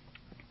God.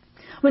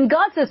 When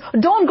God says,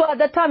 don't go at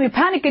that time, you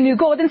panic and you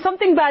go, then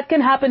something bad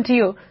can happen to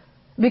you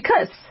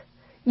because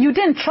you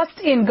didn't trust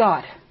in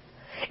God.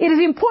 It is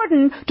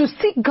important to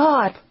seek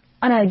God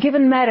on a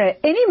given matter,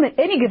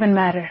 any given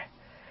matter.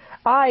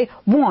 I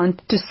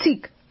want to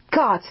seek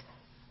God's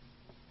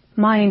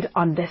mind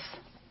on this.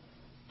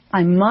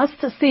 I must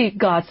seek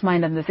God's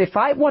mind on this. If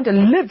I want to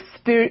live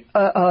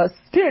a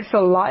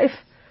spiritual life,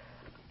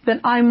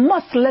 then I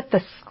must let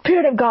the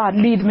Spirit of God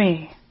lead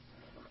me.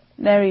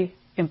 Very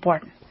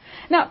important.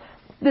 Now,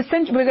 we're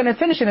going to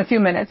finish in a few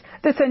minutes.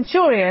 The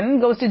centurion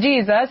goes to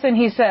Jesus and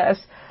he says,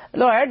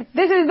 Lord,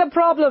 this is the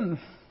problem.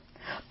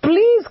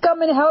 Please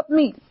come and help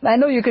me. I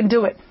know you can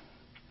do it.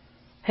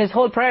 His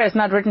whole prayer is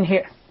not written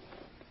here.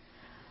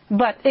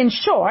 But in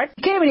short,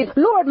 he came and he,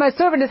 Lord, my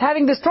servant is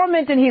having this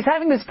torment and he's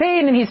having this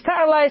pain and he's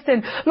paralyzed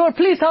and Lord,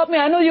 please help me.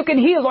 I know you can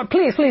heal. Lord,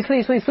 please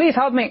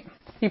help me.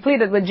 He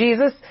pleaded with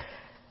Jesus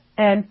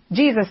and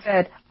Jesus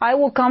said, I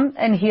will come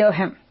and heal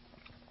him.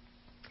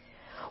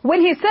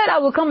 When he said, I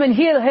will come and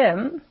heal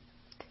him,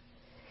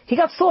 he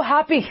got so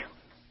happy.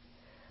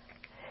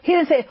 He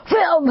didn't say,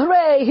 well,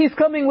 hooray, he's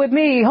coming with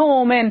me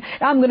home and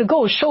I'm going to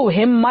go show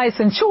him my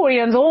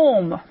centurion's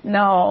home.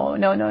 No.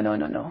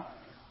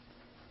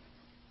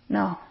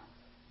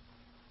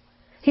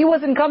 He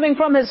wasn't coming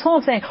from his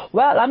home saying,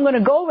 well, I'm going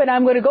to go and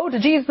I'm going to go to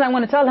Jesus and I'm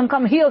going to tell him,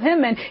 come heal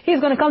him, and he's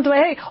going to come to me,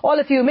 hey, all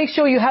of you, make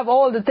sure you have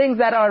all the things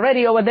that are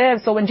ready over there,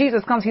 so when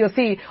Jesus comes, he'll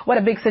see what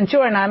a big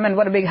centurion I am and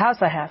what a big house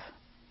I have.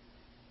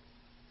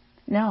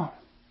 No.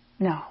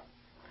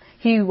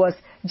 He was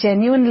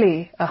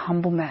genuinely a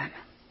humble man.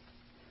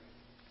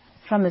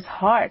 From his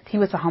heart, he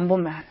was a humble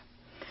man.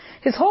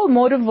 His whole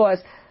motive was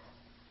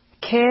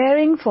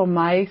caring for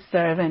my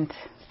servant.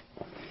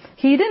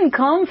 He didn't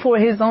come for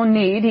his own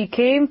need. He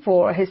came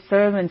for his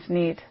servant's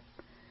need.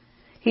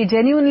 He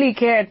genuinely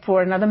cared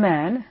for another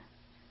man,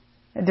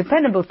 a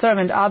dependable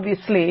servant,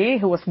 obviously,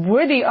 who was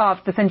worthy of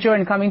the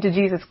centurion coming to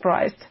Jesus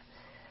Christ.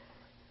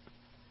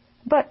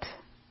 But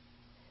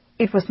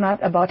it was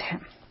not about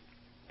him.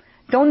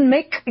 Don't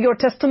make your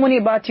testimony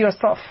about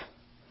yourself.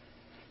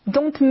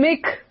 Don't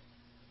make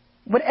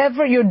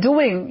whatever you're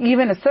doing,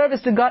 even a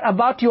service to God,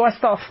 about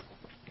yourself.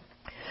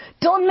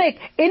 Don't make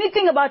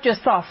anything about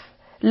yourself.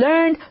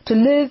 Learn to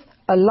live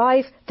a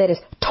life that is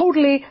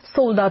totally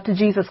sold out to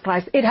Jesus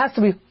Christ. It has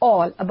to be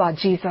all about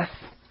Jesus.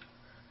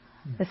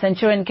 The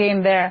centurion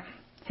came there.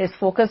 His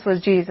focus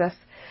was Jesus.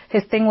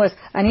 His thing was,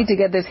 I need to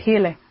get this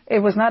healing. It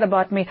was not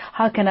about me.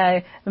 How can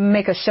I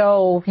make a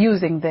show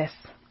using this?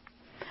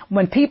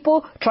 When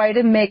people try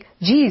to make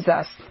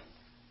Jesus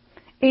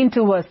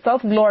into a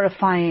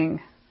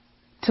self-glorifying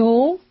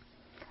tool,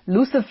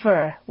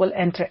 Lucifer will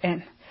enter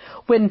in.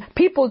 When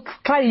people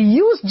try to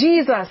use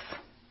Jesus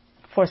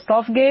for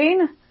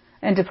self-gain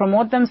and to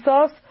promote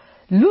themselves,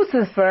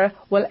 Lucifer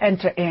will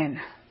enter in.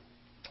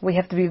 We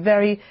have to be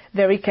very,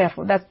 very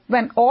careful. That's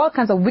when all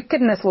kinds of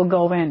wickedness will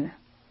go in.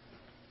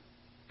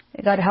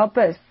 God help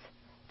us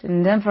to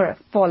never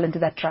fall into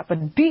that trap,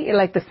 but be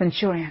like the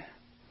centurion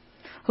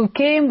who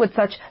came with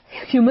such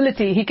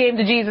humility. He came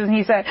to Jesus and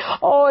he said,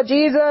 oh,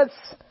 Jesus,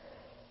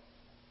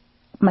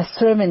 my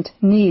servant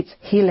needs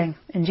healing.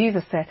 And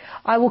Jesus said,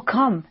 I will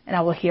come and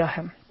I will heal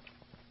him.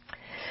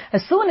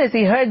 As soon as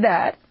he heard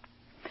that,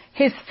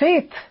 his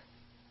faith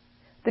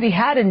that he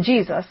had in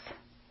Jesus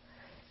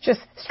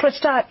just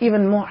stretched out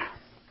even more.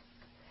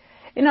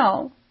 You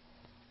know,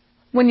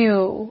 when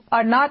you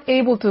are not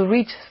able to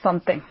reach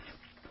something,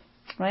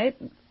 right?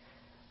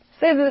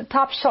 Say the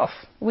top shelf.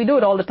 We do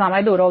it all the time.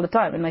 I do it all the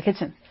time in my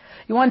kitchen.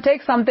 You want to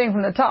take something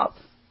from the top.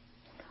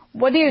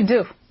 What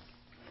do?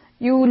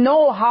 You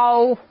know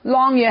how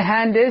long your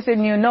hand is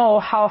and you know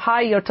how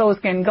high your toes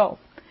can go.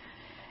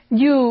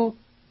 You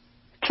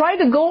try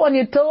to go on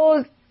your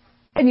toes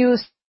and you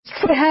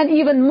stretch your hand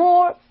even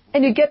more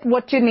and you get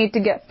what you need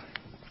to get.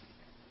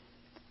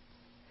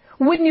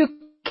 When you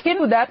can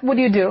do that, what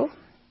do?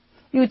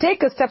 You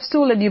take a step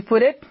stool and you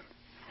put it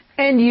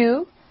and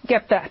you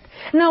get that.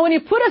 Now when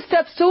you put a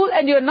step stool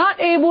and you're not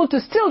able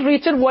to still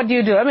reach it, what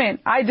do? I mean,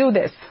 I do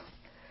this.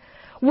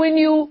 When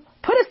you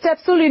put a step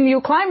stool and you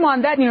climb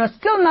on that and you're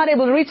still not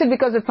able to reach it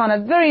because it's on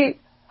a very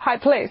high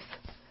place,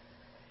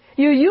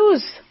 you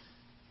use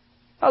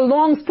a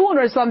long spoon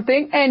or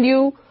something and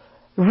you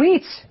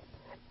reach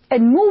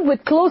and move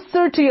it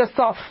closer to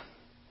yourself.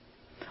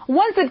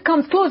 Once it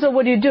comes closer,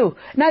 what do?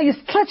 Now you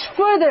stretch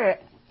further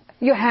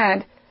your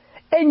hand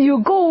and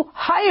you go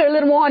higher a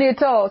little more on your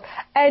toes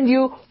and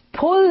you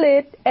pull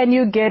it and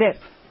you get it.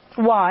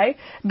 Why?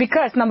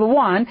 Because number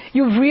one,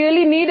 you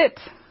really need it.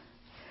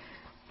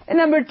 And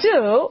number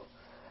two,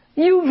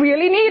 you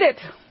really need it.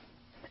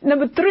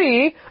 Number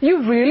three,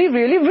 you really,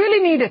 really,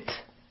 really need it.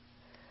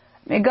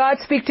 May God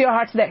speak to your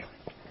heart today.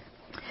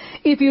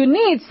 If you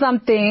need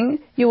something,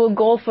 you will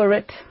go for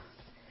it.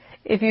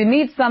 If you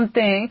need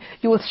something,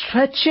 you will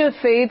stretch your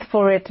faith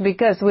for it,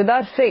 because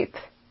without faith,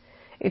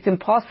 it's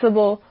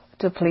impossible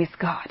to please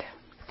God.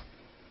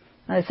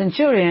 Now, the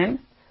centurion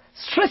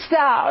stretched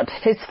out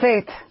his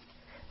faith.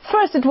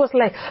 First it was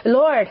like,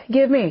 Lord,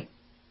 give me.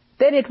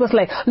 Then it was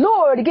like,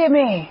 Lord, give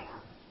me.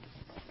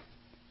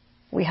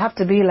 We have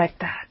to be like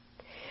that.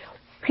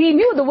 He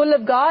knew the will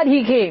of God.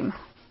 He came.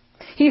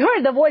 He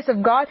heard the voice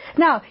of God.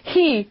 Now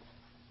he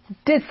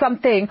did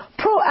something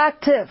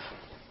proactive.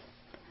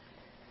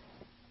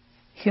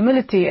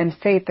 Humility and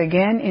faith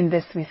again in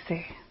this we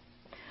see.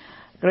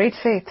 Great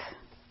faith.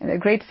 And the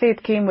great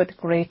faith came with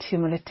great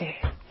humility.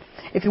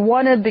 If you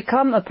want to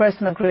become a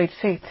person of great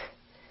faith,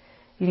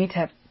 you need to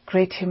have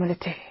great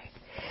humility.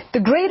 The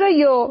greater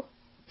your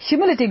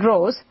humility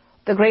grows,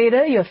 the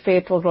greater your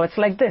faith will grow. It's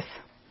like this.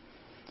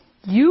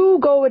 You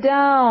go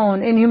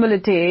down in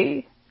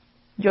humility,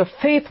 your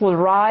faith will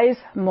rise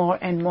more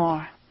and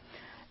more.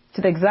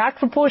 To the exact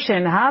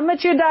proportion, how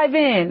much you dive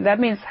in, that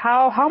means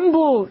how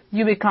humble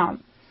you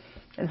become,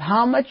 is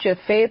how much your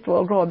faith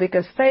will grow,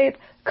 because faith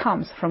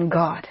comes from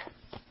God.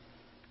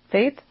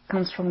 Faith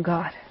comes from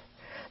God.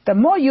 The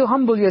more you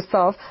humble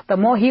yourself, the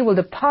more He will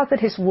deposit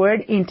His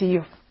word into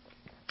you.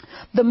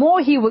 The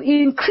more He will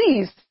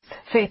increase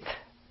faith.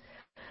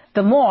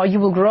 The more you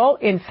will grow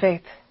in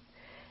faith.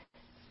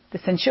 The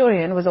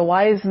centurion was a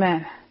wise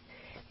man.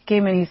 He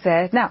came and he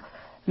said, now,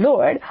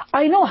 Lord,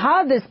 I know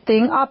how this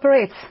thing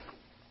operates.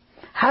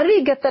 How did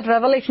he get that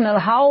revelation of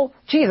how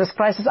Jesus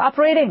Christ is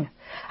operating?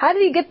 How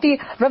did he get the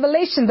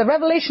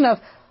revelation of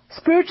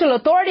spiritual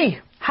authority?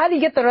 How did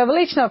he get the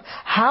revelation of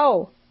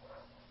how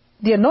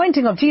the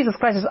anointing of Jesus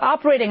Christ is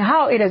operating,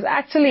 how it is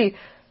actually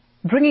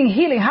bringing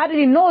healing? How did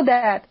he know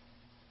that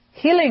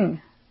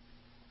healing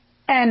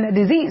and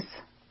disease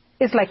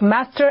is like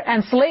master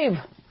and slave?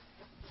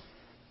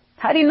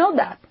 How did he know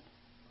that?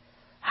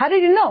 How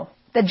did he know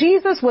that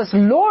Jesus was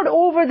Lord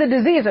over the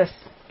diseases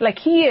like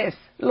he is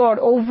Lord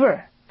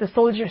over the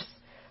soldiers?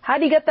 How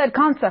did he get that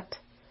concept?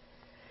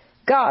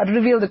 God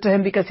revealed it to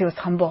him because he was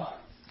humble.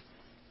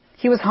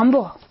 He was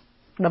humble.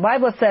 The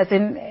Bible says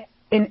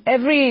in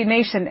every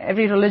nation,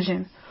 every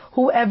religion,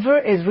 whoever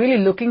is really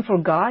looking for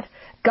God,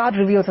 God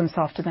reveals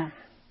himself to them.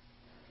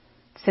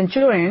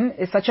 Centurion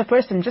is such a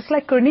person, just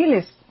like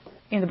Cornelius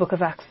in the book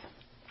of Acts.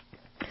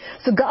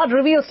 So God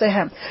reveals to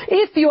him.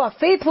 If you are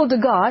faithful to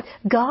God,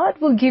 God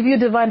will give you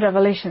divine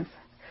revelations.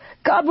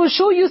 God will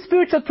show you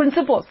spiritual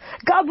principles.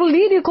 God will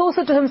lead you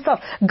closer to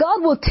himself.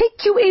 God will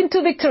take you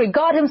into victory.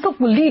 God himself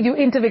will lead you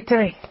into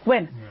victory.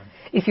 When?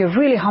 If you're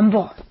really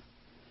humble.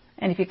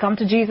 And if you come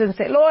to Jesus and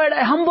say, Lord,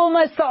 I humble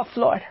myself,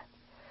 Lord.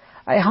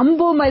 I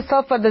humble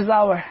myself at this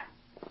hour.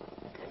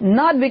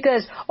 Not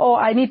because,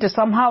 I need to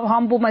somehow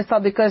humble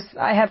myself because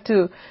I have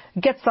to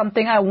get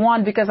something I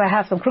want because I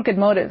have some crooked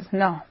motives.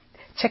 No.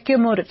 Check your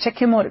motive, check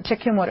your motive,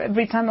 check your motive.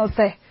 Every time I'll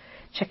say,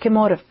 check your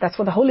motive. That's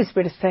what the Holy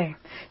Spirit is saying.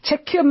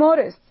 Check your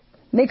motives.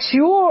 Make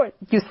sure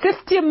you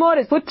sift your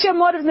motives. Put your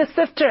motives in the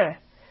sifter,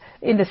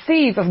 in the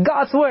sieve of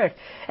God's Word,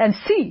 and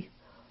see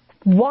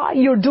why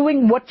you're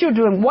doing what you're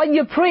doing, what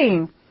you're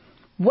praying.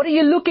 What are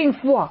you looking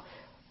for?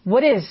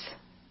 What is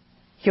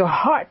your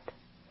heart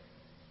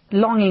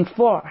longing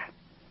for?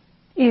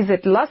 Is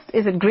it lust?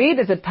 Is it greed?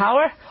 Is it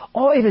power?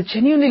 Or is it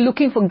genuinely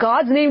looking for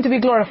God's name to be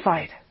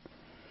glorified?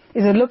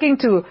 Is it looking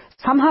to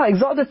somehow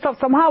exalt itself,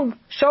 somehow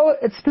show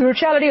its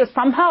spirituality, or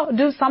somehow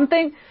do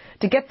something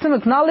to get some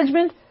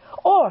acknowledgement?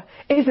 Or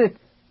is it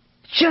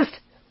just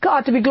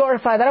God to be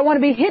glorified, that I want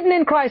to be hidden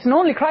in Christ and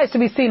only Christ to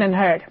be seen and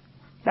heard?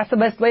 That's the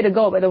best way to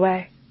go, by the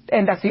way.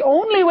 And that's the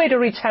only way to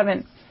reach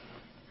heaven,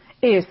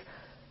 is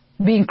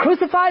being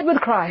crucified with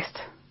Christ.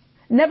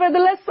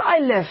 Nevertheless, I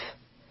live.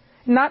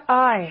 Not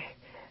I.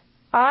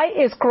 I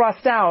is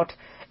crossed out,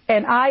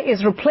 and I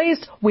is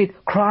replaced with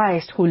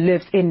Christ who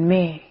lives in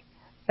me.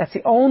 That's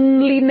the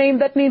only name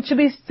that needs to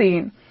be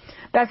seen.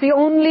 That's the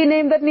only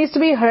name that needs to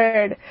be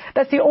heard.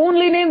 That's the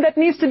only name that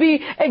needs to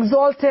be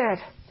exalted.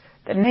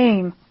 The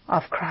name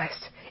of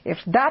Christ. If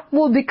that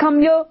will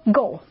become your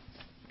goal,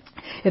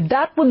 if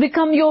that would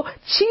become your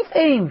chief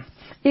aim,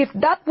 if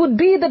that would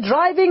be the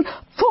driving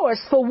force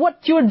for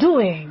what you're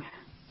doing,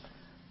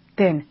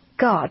 then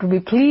God will be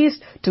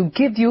pleased to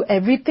give you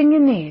everything you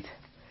need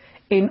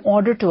in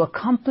order to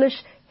accomplish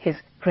his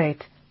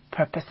great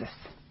purposes.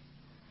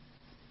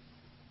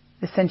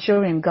 The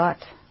centurion got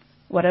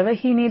whatever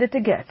he needed to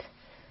get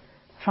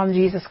from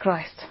Jesus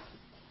Christ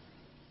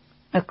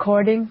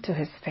according to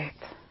his faith.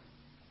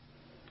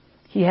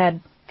 He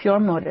had pure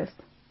motives.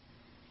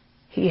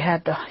 He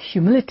had the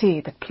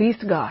humility that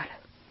pleased God.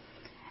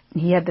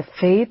 He had the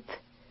faith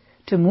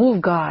to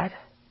move God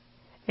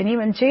and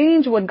even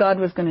change what God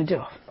was going to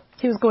do.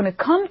 He was going to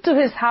come to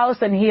his house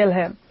and heal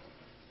him.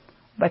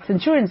 But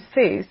Centurion's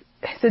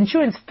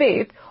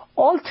faith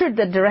altered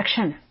the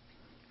direction.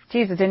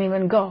 Jesus didn't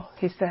even go.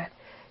 He said,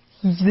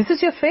 this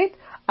is your faith?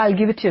 I'll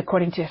give it to you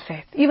according to your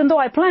faith. Even though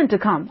I plan to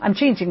come, I'm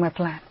changing my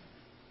plan.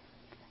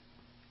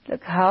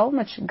 Look how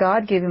much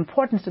God gave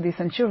importance to the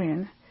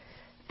centurion,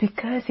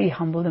 because he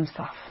humbled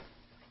himself.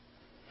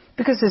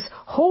 Because his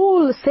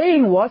whole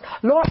saying was,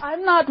 Lord,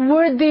 I'm not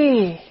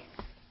worthy.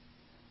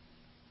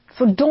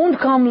 So don't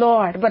come,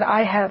 Lord. But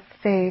I have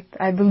faith.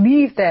 I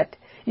believe that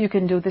you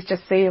can do this.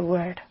 Just say a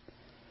word.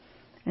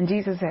 And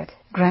Jesus said,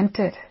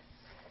 granted.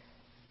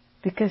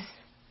 Because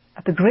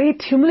of the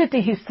great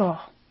humility he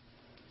saw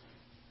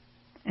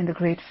and the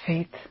great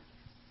faith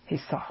he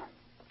saw.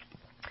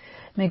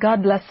 May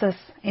God bless us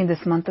in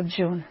this month of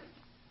June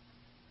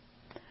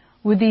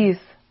with these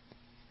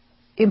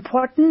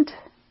important,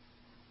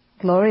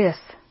 glorious,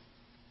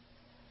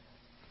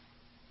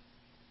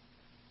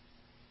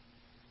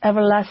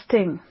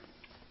 everlasting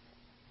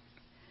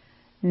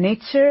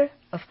nature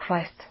of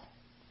Christ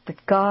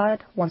that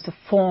God wants to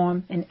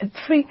form in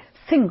every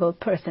single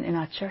person in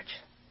our church.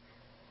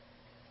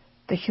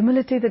 The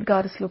humility that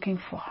God is looking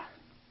for.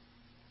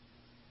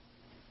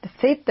 The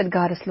faith that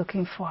God is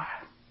looking for.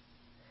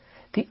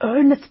 The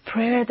earnest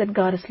prayer that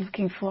God is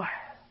looking for.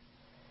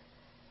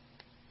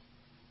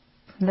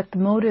 Let the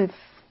motives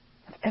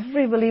of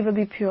every believer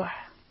be pure.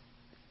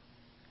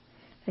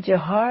 That your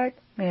heart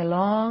may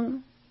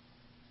long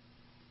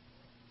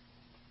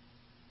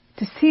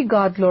to see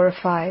God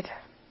glorified.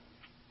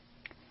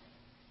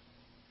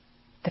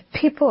 That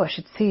people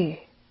should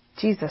see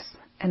Jesus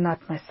and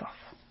not myself.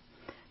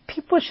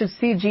 People should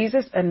see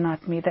Jesus and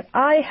not me. That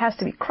I has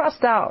to be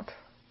crossed out,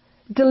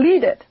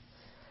 deleted,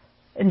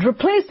 and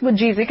replaced with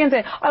Jesus. You can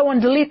say, I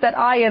want to delete that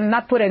I and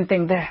not put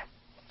anything there.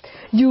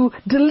 You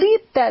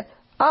delete that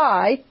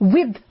I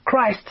with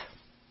Christ.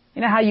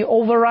 You know how you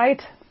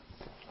overwrite?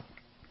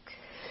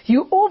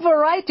 You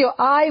overwrite your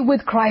I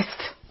with Christ.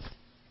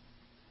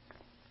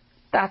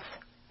 That's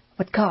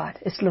what God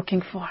is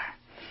looking for.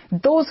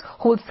 Those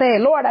who will say,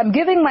 Lord, I'm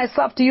giving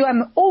myself to you.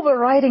 I'm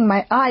overriding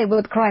my I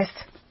with Christ.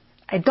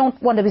 I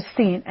don't want to be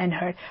seen and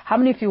heard. How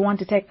many of you want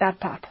to take that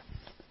path?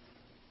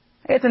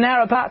 It's a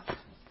narrow path,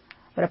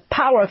 but a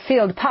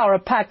power-filled,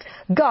 power-packed,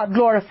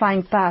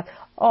 God-glorifying path.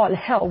 All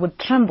hell would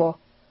tremble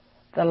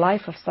the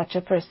life of such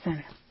a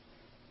person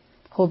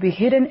who will be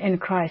hidden in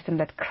Christ and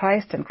let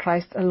Christ and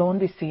Christ alone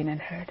be seen and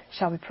heard.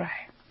 Shall we pray?